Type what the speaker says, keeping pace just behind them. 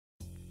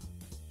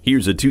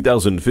Here's a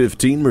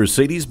 2015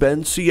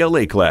 Mercedes-Benz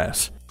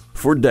CLA-Class.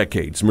 For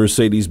decades,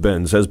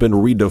 Mercedes-Benz has been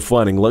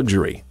redefining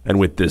luxury, and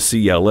with the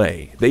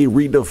CLA, they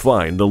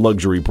redefined the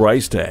luxury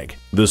price tag.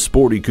 The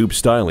sporty coupe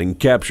styling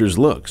captures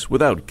looks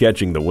without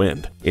catching the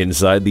wind.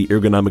 Inside, the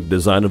ergonomic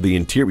design of the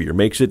interior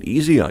makes it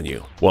easy on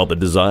you, while the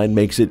design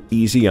makes it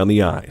easy on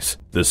the eyes.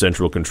 The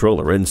central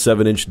controller and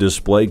 7-inch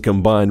display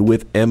combined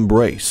with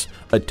Embrace,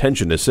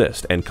 Attention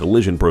Assist, and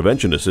Collision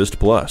Prevention Assist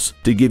Plus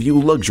to give you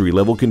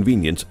luxury-level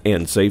convenience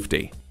and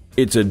safety.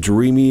 It's a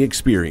dreamy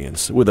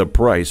experience with a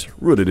price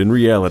rooted in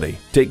reality.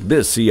 Take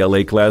this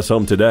CLA Class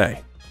home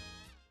today.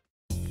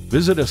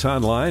 Visit us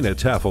online at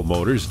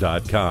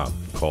tafelmotors.com.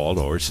 Call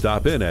or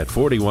stop in at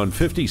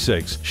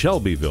 4156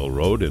 Shelbyville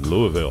Road in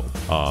Louisville.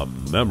 A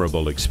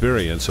memorable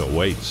experience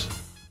awaits.